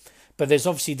sure. But there's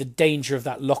obviously the danger of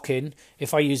that lock-in.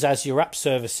 If I use Azure App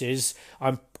Services,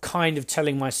 I'm kind of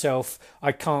telling myself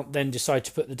I can't then decide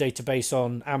to put the database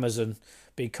on Amazon,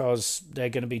 because they're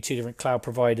going to be 2 different cloud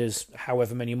providers,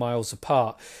 however many miles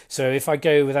apart. So if I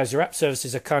go with Azure App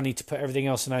Services, I kind of need to put everything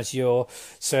else in Azure.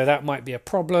 So that might be a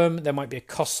problem. There might be a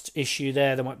cost issue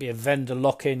there. There might be a vendor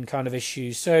lock-in kind of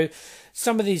issue. So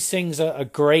some of these things are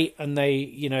great, and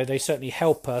they certainly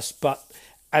help us. But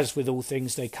as with all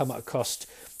things, they come at a cost,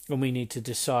 and we need to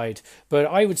decide. But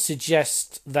I would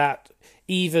suggest that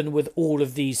even with all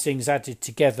of these things added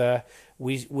together,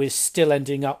 we're still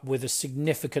ending up with a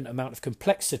significant amount of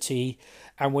complexity,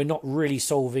 and we're not really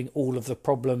solving all of the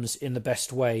problems in the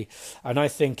best way. And I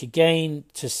think, again,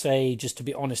 just to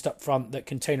be honest up front, that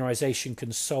containerization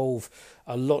can solve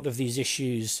a lot of these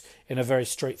issues in a very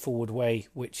straightforward way,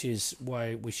 which is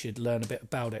why we should learn a bit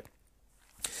about it.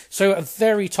 So at a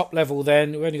very top level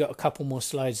then, we've only got a couple more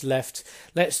slides left.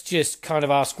 Let's just kind of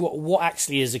ask what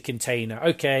actually is a container.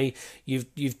 Okay,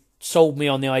 you've sold me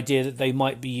on the idea that they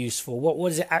might be useful. What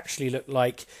does it actually look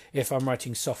like if I'm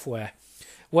writing software?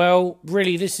 Well,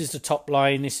 really, this is the top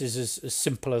line. This is as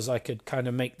simple as I could kind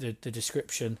of make the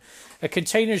description. A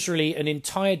container is really an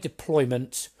entire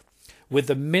deployment with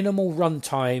the minimal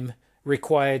runtime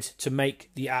required to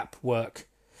make the app work.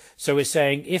 So we're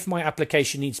saying if my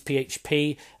application needs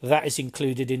PHP, that is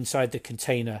included inside the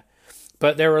container.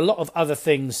 But there are a lot of other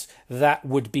things that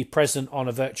would be present on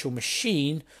a virtual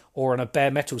machine or on a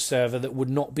bare metal server that would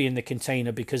not be in the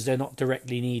container because they're not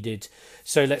directly needed.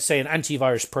 So let's say an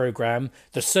antivirus program,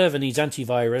 the server needs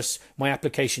antivirus, my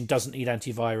application doesn't need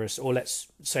antivirus, or let's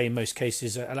say in most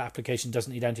cases an application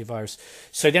doesn't need antivirus.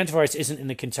 So the antivirus isn't in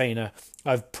the container.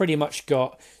 I've pretty much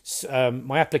got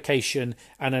my application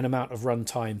and an amount of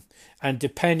runtime. And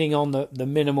depending on the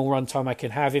minimal runtime I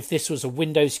can have, if this was a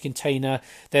Windows container,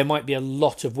 there might be a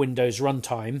lot of Windows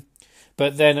runtime.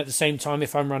 But then at the same time,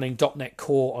 if I'm running .NET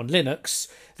Core on Linux,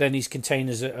 then these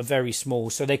containers are very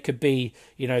small. So they could be,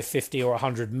 50 or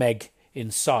 100 meg in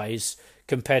size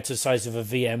compared to the size of a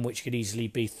VM, which could easily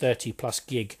be 30 plus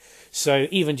gig. So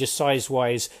even just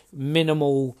size-wise,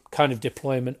 minimal kind of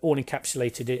deployment, all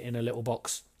encapsulated in a little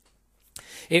box.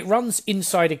 It runs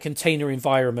inside a container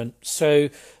environment. So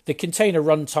the container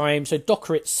runtime, so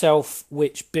Docker itself,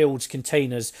 which builds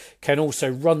containers, can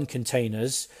also run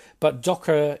containers. But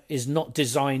Docker is not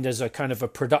designed as a kind of a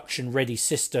production ready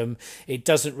system. It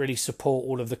doesn't really support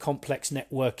all of the complex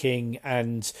networking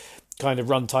and kind of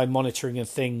runtime monitoring and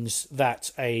things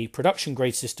that a production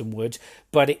grade system would,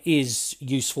 but it is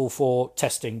useful for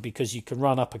testing because you can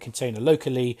run up a container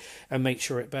locally and make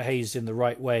sure it behaves in the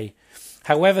right way.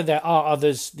 However, there are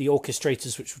others, the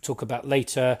orchestrators, which we'll talk about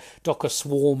later. Docker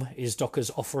Swarm is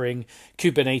Docker's offering,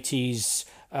 Kubernetes,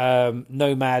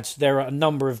 Nomad. There are a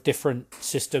number of different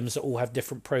systems that all have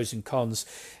different pros and cons.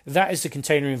 That is the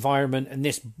container environment, and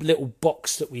this little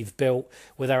box that we've built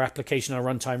with our application, our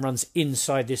runtime, runs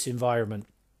inside this environment.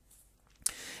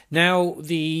 Now,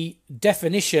 the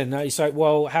definition is like,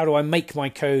 well, how do I make my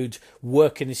code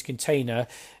work in this container?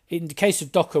 In the case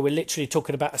of Docker, we're literally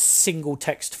talking about a single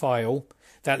text file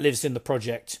that lives in the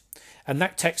project. And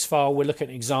that text file, we'll look at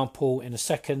an example in a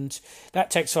second. That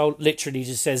text file literally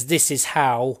just says, this is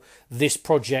how this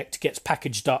project gets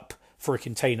packaged up for a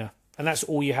container. And that's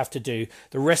all you have to do.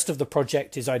 The rest of the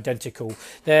project is identical.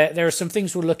 There are some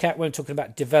things we'll look at when talking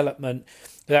about development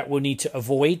that we'll need to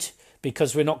avoid,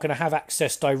 because we're not going to have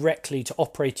access directly to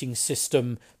operating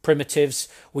system primitives.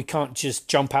 We can't just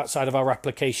jump outside of our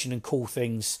application and call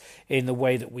things in the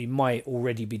way that we might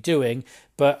already be doing.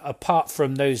 But apart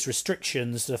from those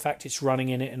restrictions, the fact it's running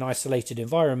in an isolated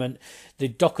environment, the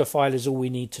Docker file is all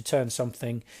we need to turn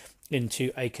something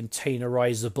into a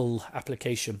containerizable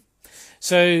application.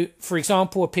 So, for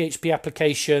example, a PHP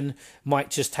application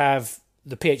might just have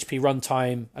the PHP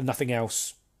runtime and nothing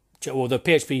else, or the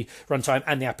PHP runtime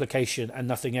and the application and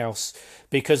nothing else,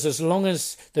 because as long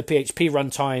as the PHP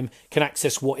runtime can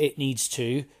access what it needs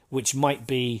to, which might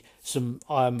be some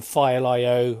file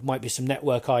I/O, might be some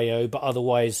network I/O, but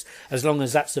otherwise, as long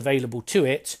as that's available to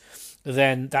it,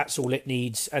 then that's all it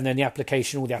needs. And then the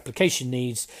application, all the application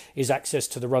needs is access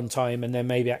to the runtime, and then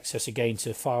maybe access again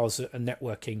to files and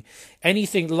networking.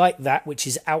 Anything like that which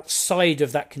is outside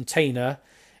of that container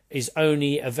is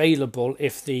only available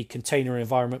if the container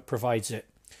environment provides it.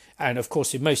 And of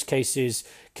course, in most cases,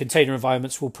 container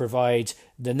environments will provide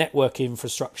the network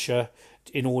infrastructure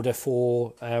in order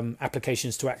for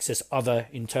applications to access other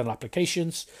internal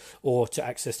applications or to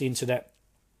access the internet.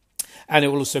 And it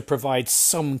will also provide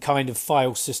some kind of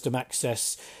file system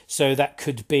access. So that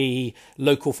could be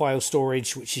local file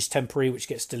storage, which is temporary, which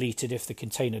gets deleted if the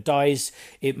container dies.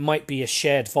 It might be a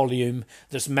shared volume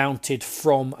that's mounted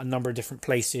from a number of different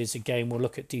places. Again, we'll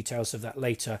look at details of that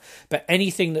later. But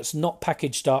anything that's not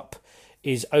packaged up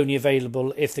is only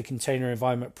available if the container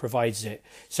environment provides it.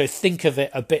 So think of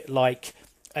it a bit like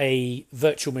a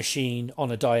virtual machine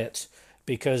on a diet,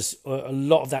 because a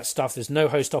lot of that stuff, there's no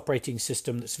host operating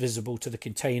system that's visible to the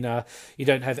container. You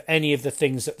don't have any of the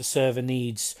things that the server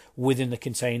needs within the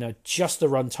container, just the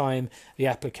runtime, the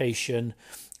application,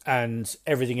 and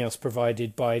everything else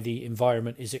provided by the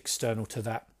environment is external to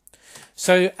that.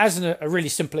 So as a really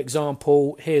simple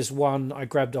example, here's one I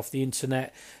grabbed off the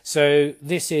internet. So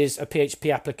this is a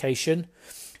PHP application.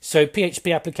 So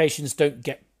PHP applications don't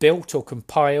get built or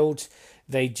compiled.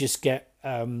 They just get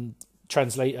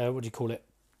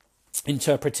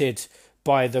interpreted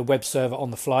by the web server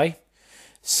on the fly.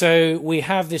 So we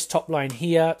have this top line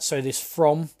here, so this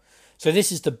from. So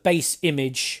this is the base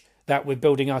image that we're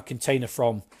building our container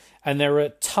from. And there are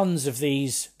tons of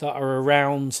these that are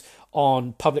around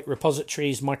on public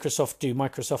repositories. Microsoft do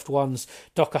Microsoft ones.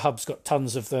 Docker Hub's got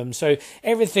tons of them. So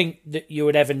everything that you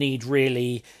would ever need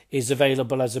really is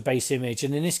available as a base image.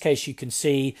 And in this case, you can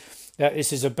see that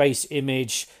this is a base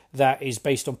image that is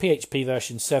based on PHP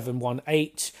version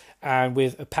 7.1.8 and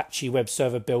with Apache web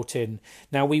server built in.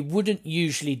 Now, we wouldn't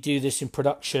usually do this in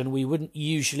production. We wouldn't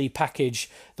usually package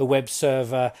the web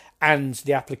server and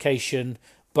the application,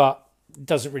 but it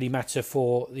doesn't really matter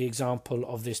for the example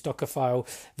of this Docker file.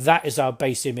 That is our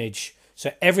base image.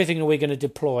 So everything that we're going to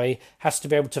deploy has to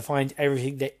be able to find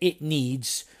everything that it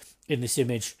needs in this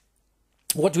image.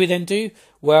 What do we then do?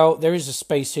 Well, there is a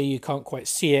space here, you can't quite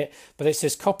see it, but it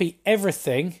says copy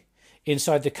everything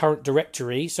inside the current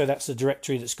directory, so that's the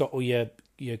directory that's got all your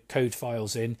code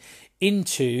files in,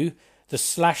 into the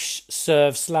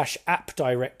 /serve/app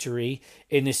directory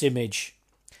in this image.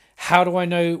 How do I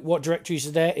know what directories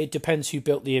are there? It depends who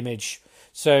built the image.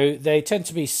 So they tend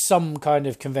to be some kind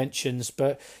of conventions,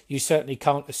 but you certainly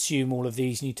can't assume all of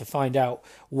these. You need to find out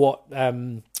what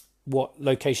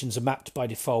locations are mapped by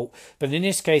default. But in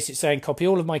this case, it's saying copy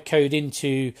all of my code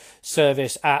into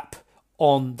service app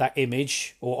on that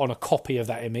image, or on a copy of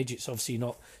that image. It's obviously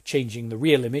not changing the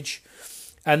real image.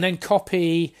 And then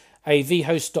copy a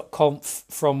vhost.conf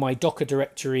from my Docker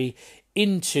directory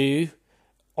into,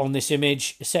 on this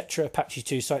image, etc. Apache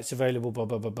 2 sites available, blah,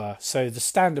 blah, blah, blah. So the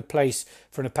standard place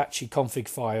for an Apache config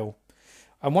file.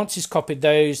 And once it's copied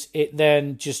those, it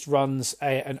then just runs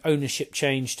an ownership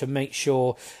change to make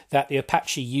sure that the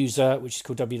Apache user, which is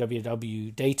called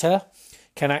www.data,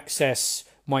 can access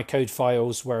my code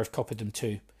files where I've copied them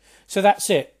to. So that's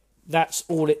it. That's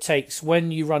all it takes.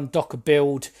 When you run Docker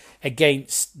build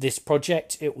against this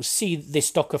project, it will see this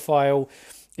Docker file.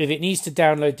 If it needs to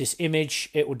download this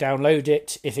image, it will download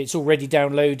it. If it's already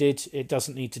downloaded, it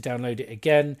doesn't need to download it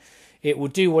again. It will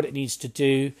do what it needs to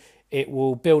do. It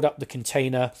will build up the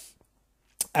container,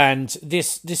 and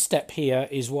this step here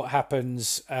is what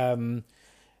happens. All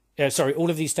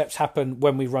of these steps happen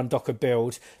when we run Docker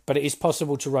build, but it is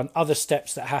possible to run other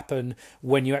steps that happen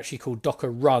when you actually call Docker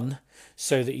run,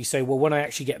 so that you say, well, when I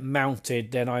actually get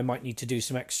mounted, then I might need to do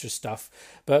some extra stuff.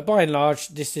 But by and large,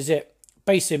 this is it.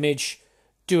 Base image,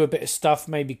 do a bit of stuff,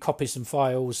 maybe copy some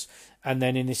files, and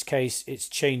then in this case, it's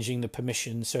changing the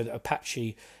permission so that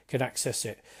Apache can access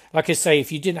it. Like I say,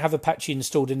 if you didn't have Apache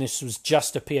installed and this was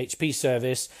just a PHP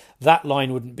service, that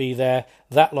line wouldn't be there,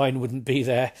 that line wouldn't be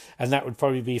there, and that would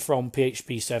probably be from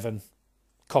PHP 7.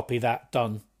 Copy that,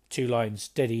 done. 2 lines,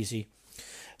 dead easy.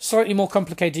 Slightly more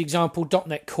complicated example,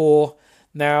 .NET Core.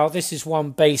 Now, this is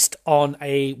one based on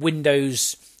a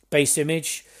Windows base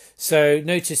image. So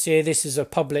notice here, this is a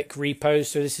public repo.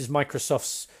 So this is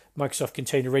Microsoft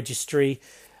Container Registry.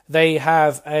 They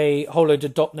have a whole load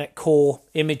of .NET Core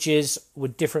images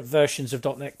with different versions of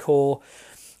 .NET Core.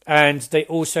 And they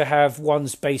also have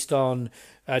ones based on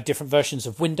different versions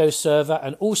of Windows Server,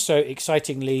 and also,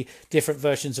 excitingly, different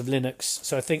versions of Linux.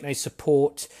 So I think they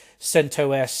support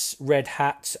CentOS, Red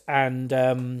Hat, and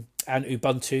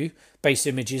Ubuntu base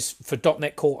images for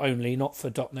 .NET Core only, not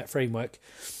for .NET Framework.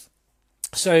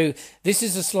 So this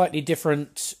is a slightly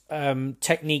different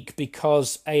technique,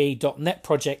 because a .NET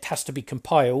project has to be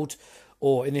compiled,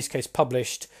 or in this case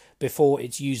published, before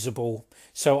it's usable.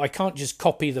 So I can't just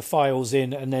copy the files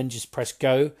in and then just press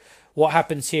go. What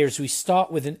happens here is we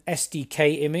start with an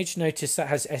SDK image. Notice that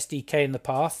has SDK in the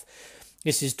path.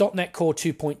 This is .NET Core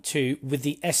 2.2 with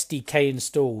the SDK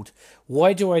installed.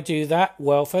 Why do I do that?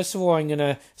 Well, first of all, I'm going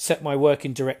to set my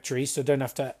working directory, so I don't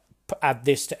have to add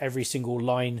this to every single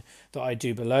line that I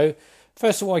do below.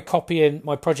 First of all, I copy in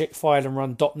my project file and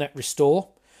run .NET Restore.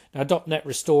 Now, .NET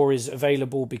Restore is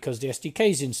available because the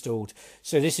SDK is installed.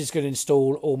 So this is going to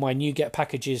install all my NuGet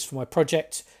packages for my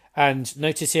project. And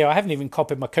notice here, I haven't even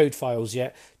copied my code files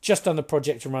yet, just done the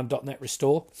project and run .NET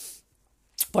Restore.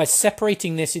 By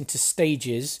separating this into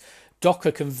stages,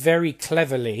 Docker can very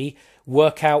cleverly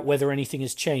work out whether anything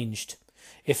has changed.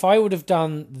 If I would have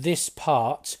done this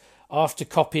part after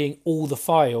copying all the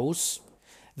files,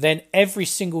 then every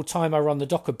single time I run the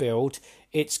Docker build,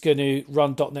 it's going to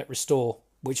run .NET Restore,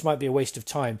 which might be a waste of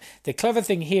time. The clever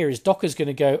thing here is Docker's going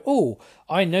to go, oh,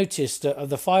 I noticed that of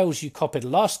the files you copied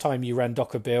last time you ran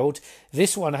Docker build,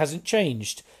 this one hasn't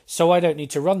changed, so I don't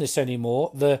need to run this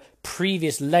anymore. The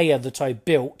previous layer that I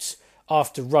built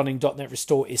after running .NET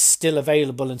Restore is still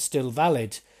available and still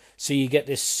valid. So you get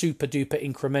this super duper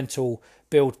incremental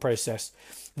build process.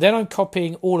 Then I'm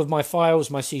copying all of my files,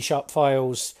 my C#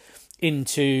 files,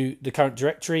 into the current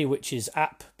directory, which is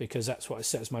app, because that's what I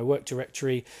set as my work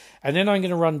directory. And then I'm going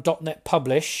to run .NET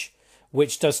Publish,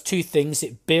 which does 2 things.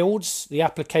 It builds the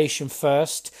application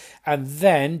first, and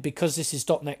then, because this is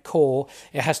 .NET Core,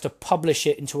 it has to publish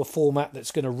it into a format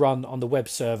that's going to run on the web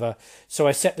server. So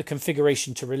I set the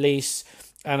configuration to release,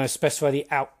 and I specify the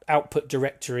output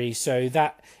directory. So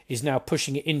that is now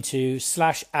pushing it into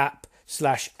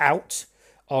 /app/out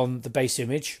on the base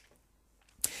image.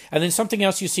 And then something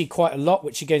else you see quite a lot,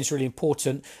 which again is really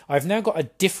important, I've now got a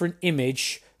different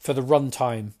image for the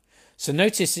runtime. So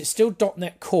notice it's still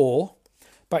 .NET Core,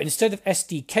 but instead of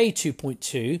SDK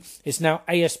 2.2, it's now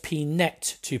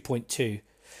ASP.NET 2.2.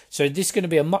 So this is going to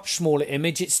be a much smaller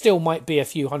image. It still might be a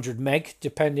few hundred meg,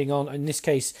 depending on, in this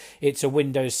case, it's a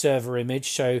Windows Server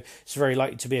image, so it's very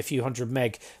likely to be a few hundred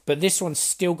meg. But this one's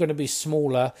still going to be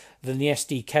smaller than the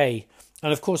SDK.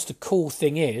 And of course, the cool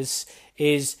thing is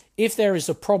if there is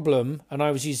a problem and I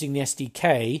was using the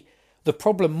SDK, the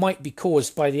problem might be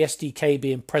caused by the SDK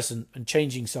being present and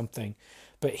changing something.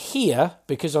 But here,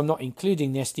 because I'm not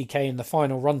including the SDK in the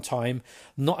final runtime,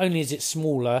 not only is it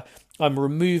smaller, I'm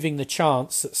removing the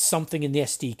chance that something in the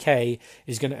SDK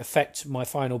is going to affect my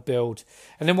final build.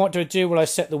 And then what do I do? Well, I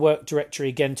set the work directory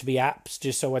again to be apps,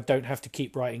 just so I don't have to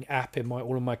keep writing app in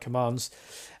all of my commands.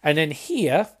 And then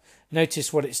here,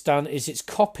 notice what it's done is it's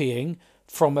copying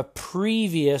from a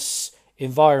previous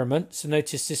environment. So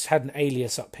notice this had an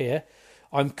alias up here.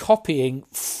 I'm copying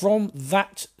from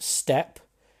that step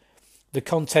the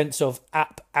contents of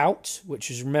app out, which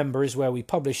is, remember, is where we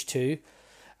publish to.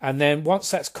 And then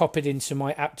once that's copied into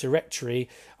my app directory,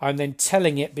 I'm then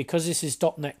telling it, because this is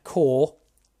 .NET Core,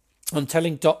 I'm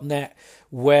telling .NET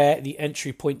where the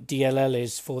entry point DLL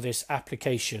is for this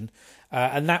application.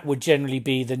 And that would generally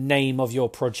be the name of your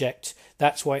project.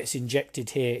 That's why it's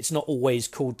injected here. It's not always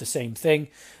called the same thing,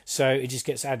 so it just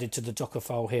gets added to the Docker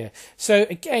file here. So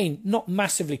again, not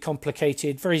massively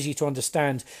complicated, very easy to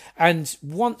understand. And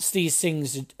once these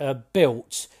things are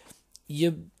built,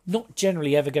 you're not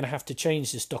generally ever going to have to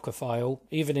change this Docker file,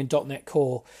 even in .NET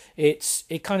Core.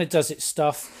 It kind of does its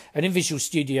stuff. And in Visual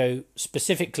Studio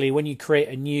specifically, when you create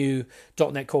a new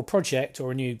 .NET Core project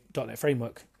or a new .NET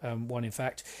Framework one, in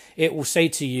fact, it will say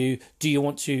to you, do you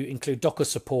want to include Docker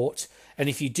support? And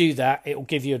if you do that, it will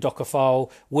give you a Docker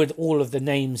file with all of the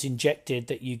names injected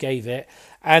that you gave it,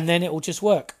 and then it will just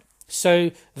work. So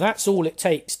that's all it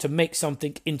takes to make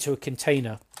something into a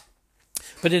container.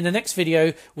 But in the next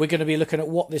video, we're going to be looking at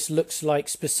what this looks like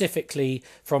specifically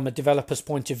from a developer's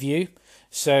point of view.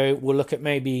 So we'll look at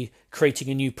maybe creating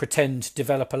a new pretend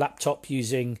developer laptop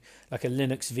using like a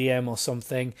Linux VM or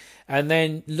something, and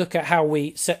then look at how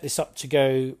we set this up to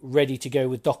go ready to go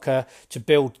with Docker, to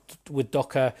build with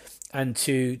Docker, and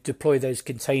to deploy those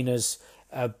containers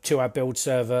to our build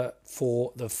server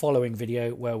for the following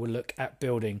video, where we'll look at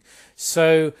building.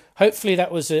 So hopefully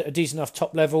that was a decent enough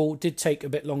top level. Did take a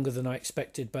bit longer than I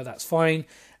expected, but that's fine.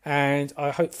 And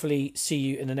I hopefully see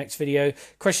you in the next video.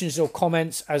 Questions or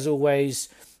comments, as always,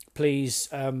 please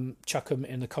chuck them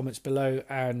in the comments below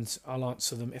and I'll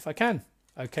answer them if I can.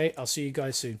 Okay, I'll see you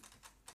guys soon.